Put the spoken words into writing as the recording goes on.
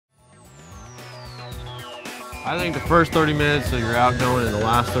I think the first 30 minutes of your outgoing and the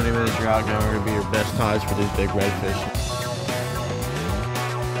last 30 minutes of your outgoing are going to be your best tides for these big redfish.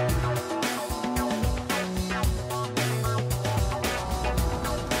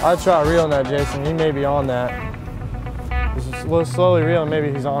 I'd try reeling that, Jason. He may be on that. Just slowly reeling,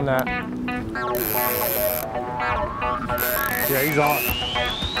 maybe he's on that. Yeah, he's on.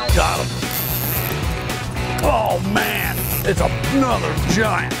 Got him. Oh man, it's another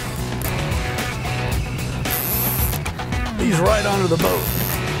giant. He's right under the boat.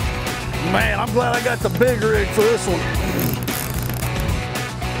 Man, I'm glad I got the big rig for this one.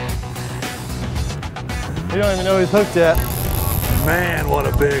 You don't even know he's hooked yet. Man, what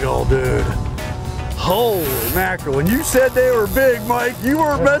a big old dude. Holy mackerel. When you said they were big, Mike, you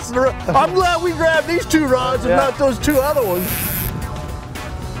weren't messing around. I'm glad we grabbed these two rods and not those two other ones.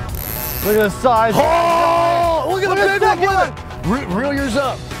 Look at the size. Oh, look at the big one. Reel yours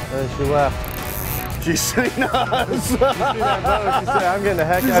up. She left. She's seen us. She see that boat, she said, I'm getting the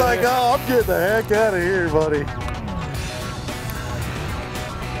heck out of here. She's like, oh, I'm getting the heck out of here, buddy.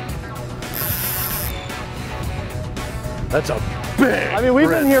 That's a big I mean, we've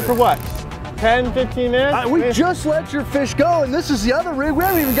been here for what? 10, 15 minutes? We just let your fish go, and this is the other rig. We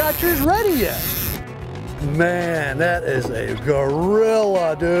haven't even got yours ready yet. Man, that is a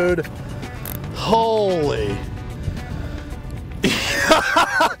gorilla, dude. Holy.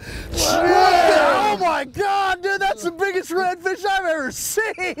 Oh my God, dude, that's the biggest redfish I've ever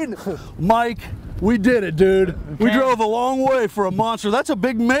seen. Mike, we did it, dude. We drove a long way for a monster. That's a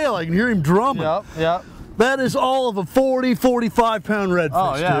big male. I can hear him drumming. Yep, yep. That is all of a 40, 45 pound redfish,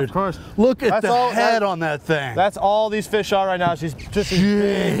 oh, yeah, dude. Of course. Look at the head on that thing. That's all these fish are right now. She's just these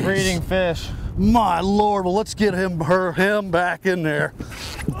big breeding fish. My Lord, well, let's get him back in there.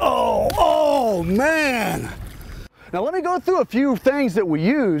 Oh, man. Now let me go through a few things that we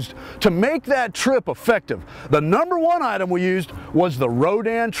used to make that trip effective. The #1 item we used was the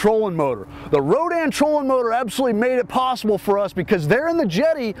Rhodan trolling motor. The Rhodan trolling motor absolutely made it possible for us because there in the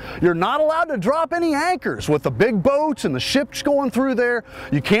jetty, you're not allowed to drop any anchors. With the big boats and the ships going through there,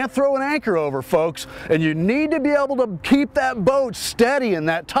 you can't throw an anchor over, folks, and you need to be able to keep that boat steady in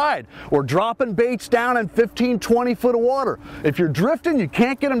that tide. We're dropping baits down in 15, 20 foot of water. If you're drifting, you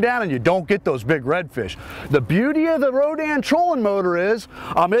can't get them down and you don't get those big redfish. The beauty of the Rhodan trolling motor is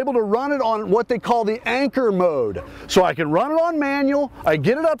I'm able to run it on what they call the anchor mode. So I can run it on manual, I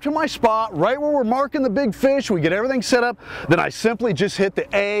get it up to my spot, right where we're marking the big fish, we get everything set up, then I simply just hit the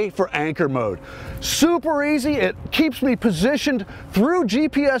A for anchor mode. Super easy, it keeps me positioned through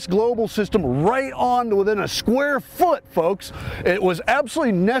GPS global system right on within a square foot, folks. It was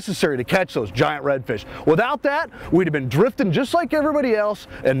absolutely necessary to catch those giant redfish. Without that, we'd have been drifting just like everybody else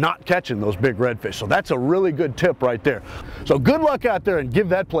and not catching those big redfish. So that's a really good tip right there. So good luck out there and give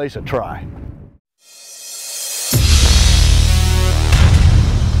that place a try.